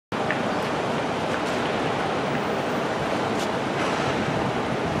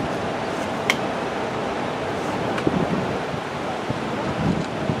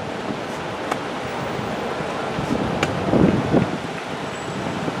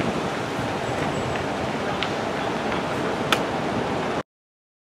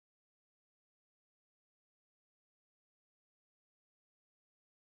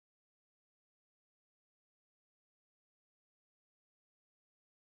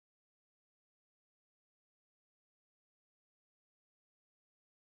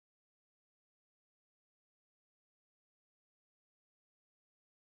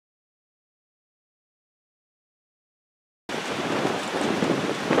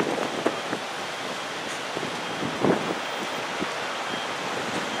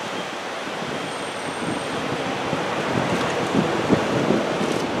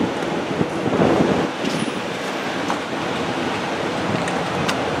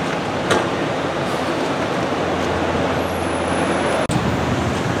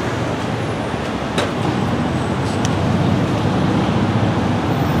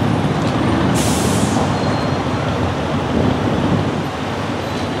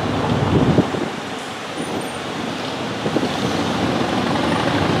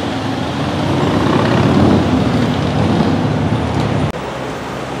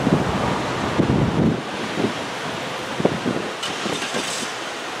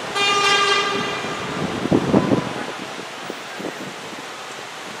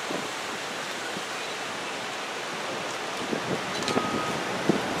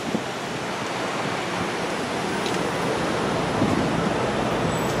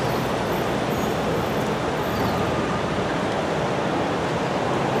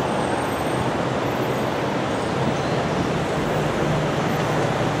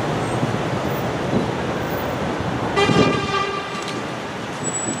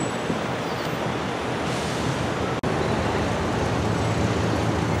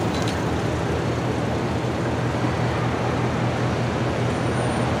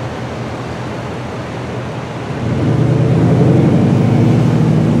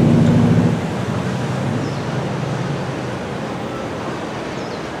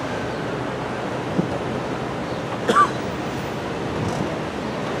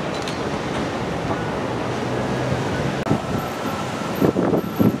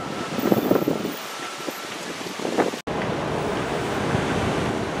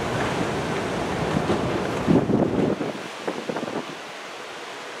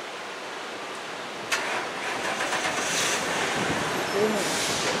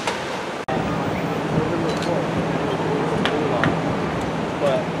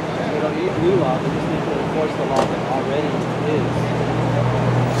New law, we just need to enforce the law that already is.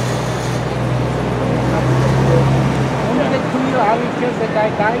 Only the 2 year how it kills the guy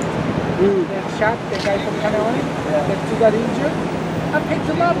died. They shot the guy from California. The 2 got injured. I picked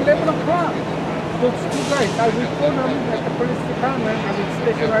them up 11 o'clock. Those 2 guys, I report them at the police department. I mean,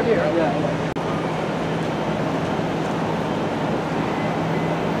 station right here.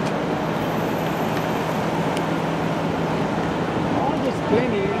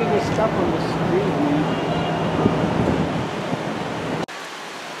 Plenty illegal stuff on the street, man.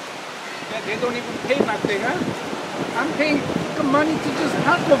 Yeah, they don't even pay nothing, huh? I'm paying money to just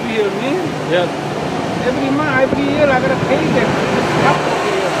park over here, man. Yeah. Every month, every year, I gotta pay them to just park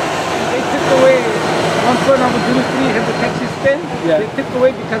over here. They took away, one point I was doing 3 had the taxi stand. Yeah. They took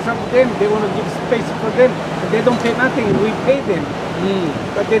away because of them. They want to give space for them. But they don't pay nothing, we pay them.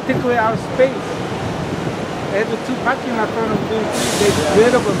 But they took away our space. They had the 2 parking lot front of doing 3. They got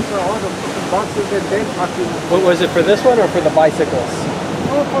rid of them, so all the buses and then parking. What was it for this one or for the bicycles?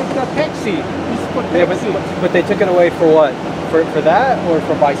 Oh, for the taxi. It's for taxi. Yeah, but they took it away for what? For that or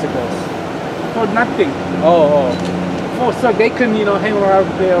for bicycles? For nothing. Oh. For so they can, you know, hang around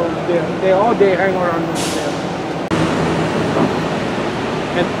there. They all day hang around there.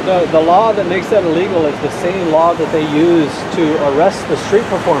 And the law that makes that illegal is the same law that they use to arrest the street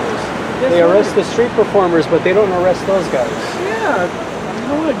performers. They arrest the street performers, but they don't arrest those guys. Yeah, you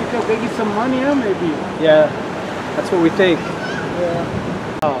know what? Because they get some money, huh, maybe. Yeah, that's what we think. Yeah.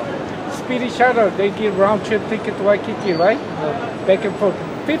 Speedy shuttle, they give round trip ticket to Waikiki, right? Back and forth.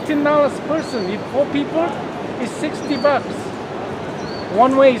 $15 a person. If 4 people, it's $60.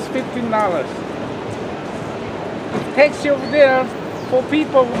 One way is $15. If taxi over there, 4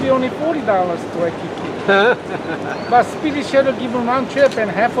 people will be only $40 to Waikiki. But Speedy Shuttle give them round trip, and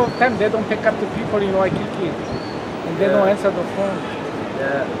half of the time they don't pick up the people in Waikiki, and they don't answer the phone.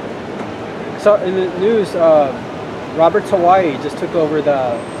 Yeah. So in the news, Roberts Hawaii just took over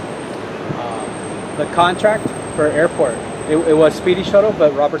the contract for airport. It was Speedy Shuttle,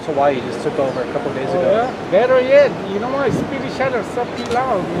 but Roberts Hawaii just took over a couple days ago. Yeah. Better yet, you know what? Speedy Shuttle so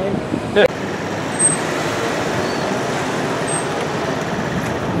loud, man.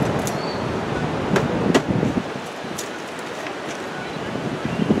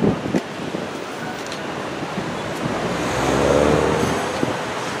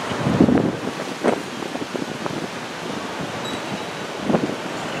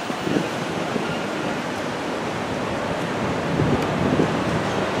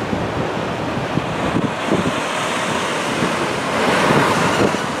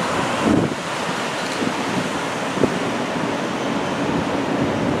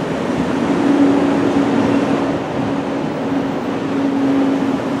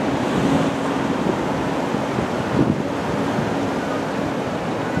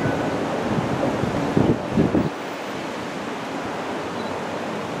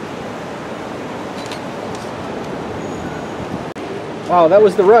 Wow, that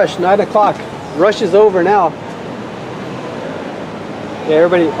was the rush, 9 o'clock. Rush is over now. Yeah,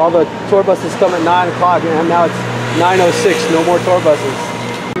 everybody, all the tour buses come at 9 o'clock, and now it's 9:06, no more tour buses.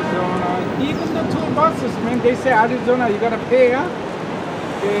 Even the tour buses, man, they say Arizona, you gotta pay, huh?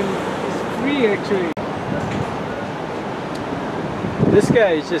 And it's free, actually. This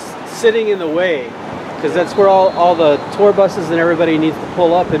guy is just sitting in the way, because that's where all the tour buses and everybody needs to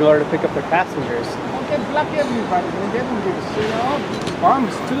pull up in order to pick up their passengers. They block everybody, man. They don't give a shit. All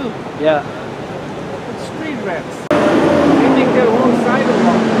bombs too. Yeah. Street rats. They make their own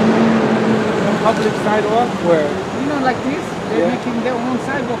sidewalk. A public sidewalk. Where? You know, like this. They're making their own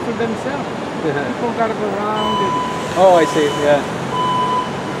sidewalk for themselves. People gotta go around it. Oh, I see. Yeah.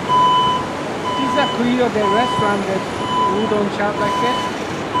 These are Korea, the restaurant that we don't shop like that.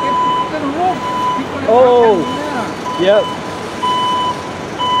 They can walk. People Yep.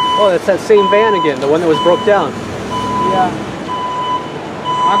 Oh, that's that same van again, the one that was broke down. Yeah.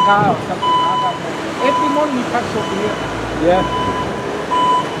 Aga or something. Aga. Every morning he parks over here. Yeah.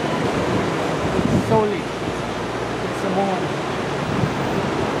 It's solely. It's the morning.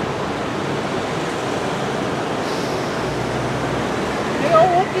 They all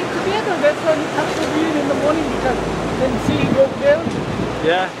working together. That's why he parks over here in the morning because then see he go there.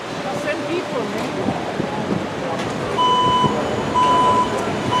 Yeah. Same people, man.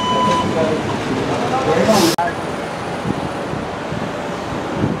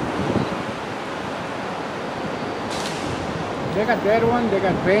 They got that one, they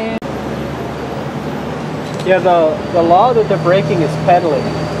got van. Yeah, the law that they're breaking is peddling.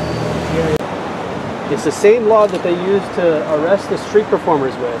 It's the same law that they use to arrest the street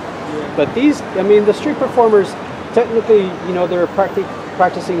performers with. Yeah. But these, I mean, the street performers, technically, you know, they're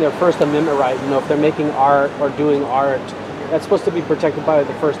practicing their First Amendment right. You know, if they're making art or doing art, that's supposed to be protected by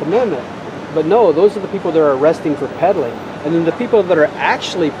the First Amendment. But no, those are the people they're arresting for peddling. And then the people that are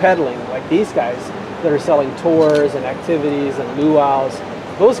actually peddling, like these guys that are selling tours and activities and luau's,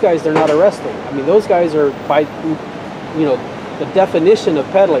 those guys they're not arresting. I mean, those guys are, by, you know, the definition of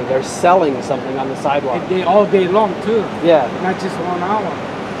peddling, they're selling something on the sidewalk. They all day long too. Yeah. Not just 1 hour.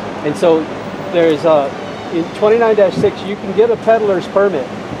 And so there's in 29-6, you can get a peddler's permit.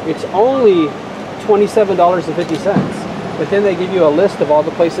 It's only $27.50. But then they give you a list of all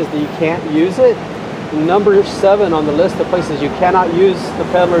the places that you can't use it. Number 7 on the list of places you cannot use the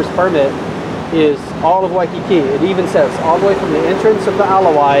peddler's permit is all of Waikiki. It even says all the way from the entrance of the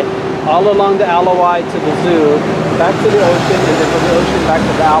Alawai, all along the Alawai to the zoo, back to the ocean, and then from the ocean back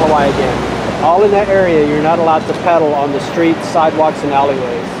to the Alawai again. All in that area, you're not allowed to peddle on the streets, sidewalks, and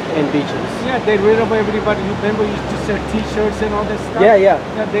alleyways and beaches. Yeah, they rid of everybody. You remember you used to sell T-shirts and all that stuff? Yeah, yeah.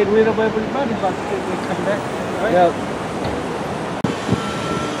 Yeah, they rid of everybody, but they come back, right? Yeah.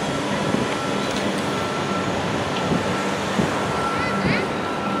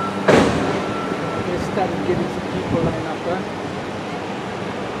 They started getting some people lined up, huh?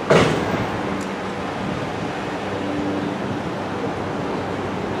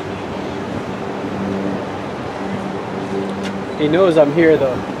 He knows I'm here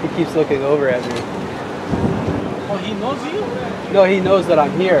though. He keeps looking over at me. Oh, he knows you? No, he knows that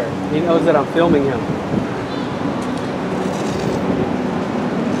I'm here. He knows that I'm filming him. I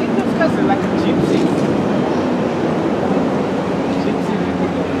think those guys are like a gypsy. Gypsy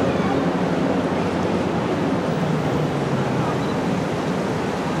people.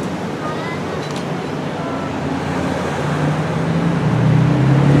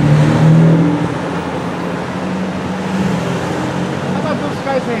 How about those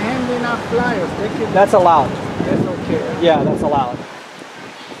guys are handing out flyers? They can, That's allowed. that's okay. Yeah, that's allowed.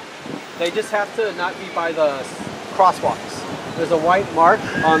 They just have to not be by the crosswalks. There's a white mark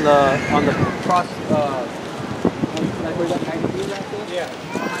on the cross. Like where that 90 right there? Yeah.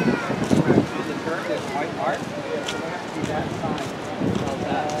 On the curb, there's a white mark. They have to be that side of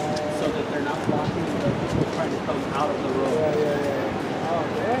that, so that they're not blocking the people trying to come out of the road. Yeah. Oh,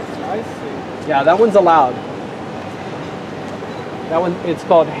 that's I see. Yeah, that one's allowed. That one, it's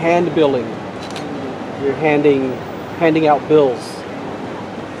called hand billing. You're handing out bills.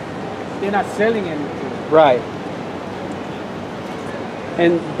 They're not selling anything. Right.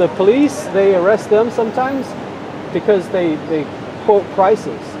 And the police, they arrest them sometimes because they quote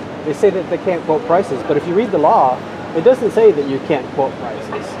prices. They say that they can't quote prices, but if you read the law, it doesn't say that you can't quote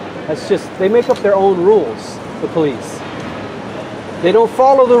prices. That's just, they make up their own rules, the police. They don't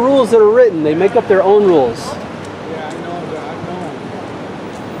follow the rules that are written, they make up their own rules. Yeah, I know that. I know.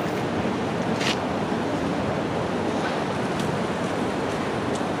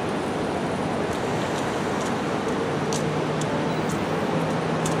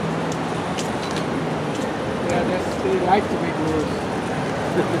 Yeah, they like to make rules.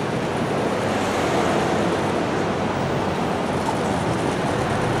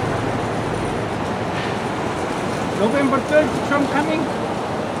 November 3rd, Trump coming?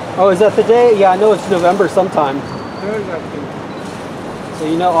 Oh, is that the day? Yeah, I know it's November sometime. 3rd, I think. So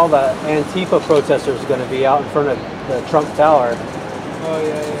you know all the Antifa protesters are going to be out in front of the Trump Tower. Oh,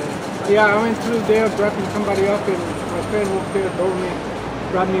 yeah. Yeah, I went through there dropping somebody off, and my friend who there told me,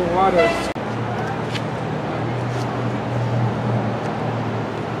 brought me water.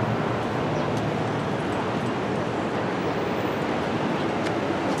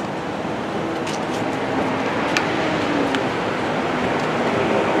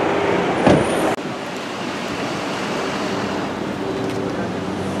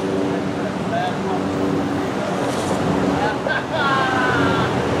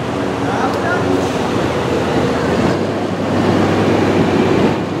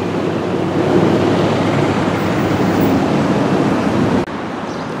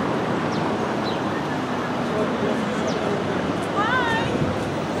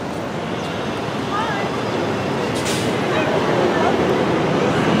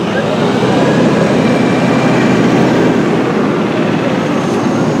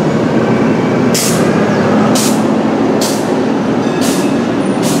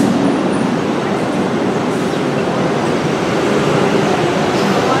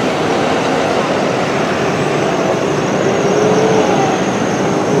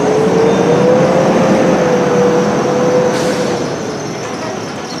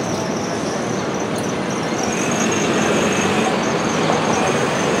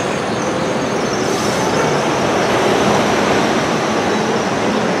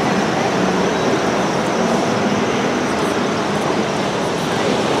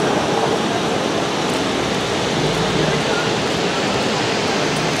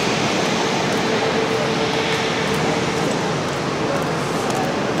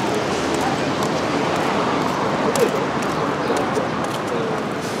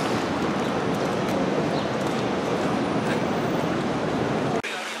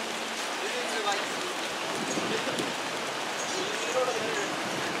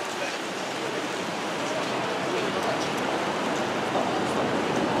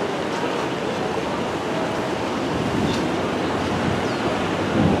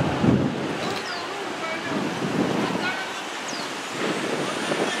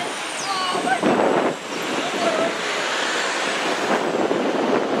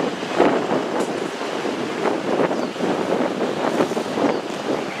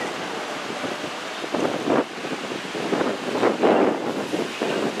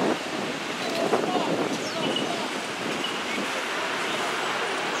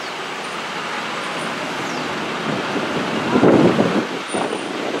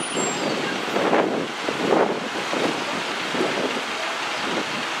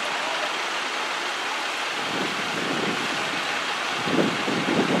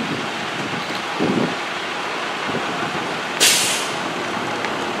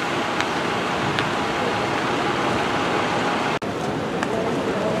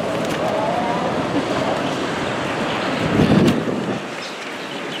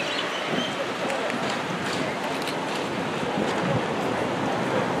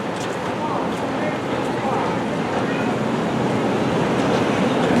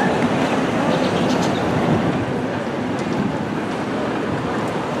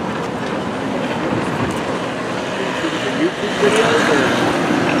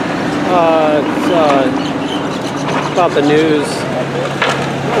 about the news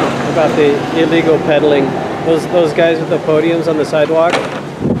about the illegal peddling. Those guys with the podiums on the sidewalk.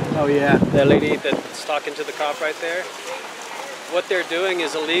 Oh yeah. That lady that's talking to the cop right there. What they're doing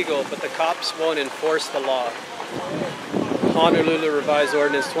is illegal, but the cops won't enforce the law. Honolulu Revised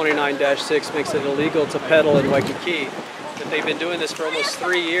Ordinance 29-6 makes it illegal to peddle in Waikiki. But they've been doing this for almost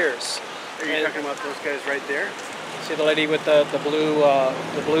 3 years. Are you talking about those guys right there? See the lady with the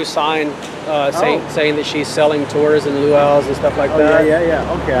blue sign saying that she's selling tours and luau's and stuff like that.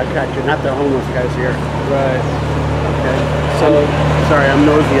 Yeah. Okay, I got you. Not the homeless guys here. Right. Okay. So sorry, I'm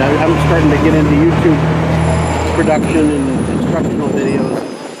nosy. I'm starting to get into YouTube production and instructional videos.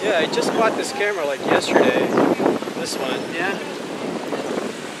 yeah, I just bought this camera like yesterday. This one. Yeah.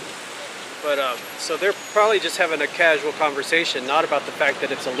 But so they're probably just having a casual conversation, not about the fact that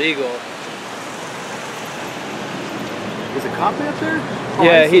it's illegal. Is a cop out there? Oh,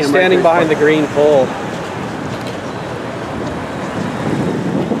 Yeah, he's standing behind the green pole.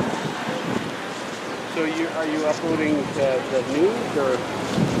 So are you uploading the news or?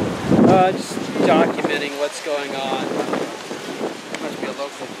 Just documenting what's going on. It must be a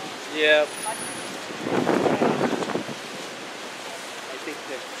local. Yeah. I think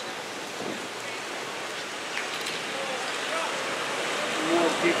that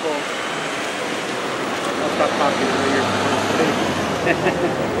more people. I'll stop talking until you're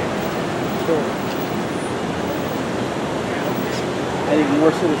Sure. I think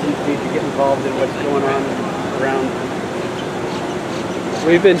more citizens need to get involved in what's going on around.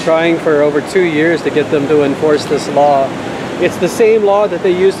 We've been trying for over 2 years to get them to enforce this law. It's the same law that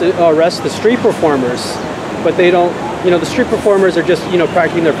they use to arrest the street performers, but they don't, the street performers are just,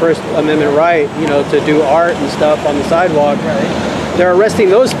 practicing their First Amendment right, to do art and stuff on the sidewalk. Right. They're arresting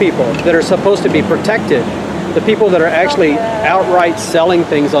those people that are supposed to be protected. The people that are actually outright selling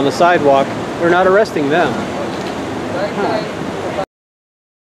things on the sidewalk, they're not arresting them. Huh.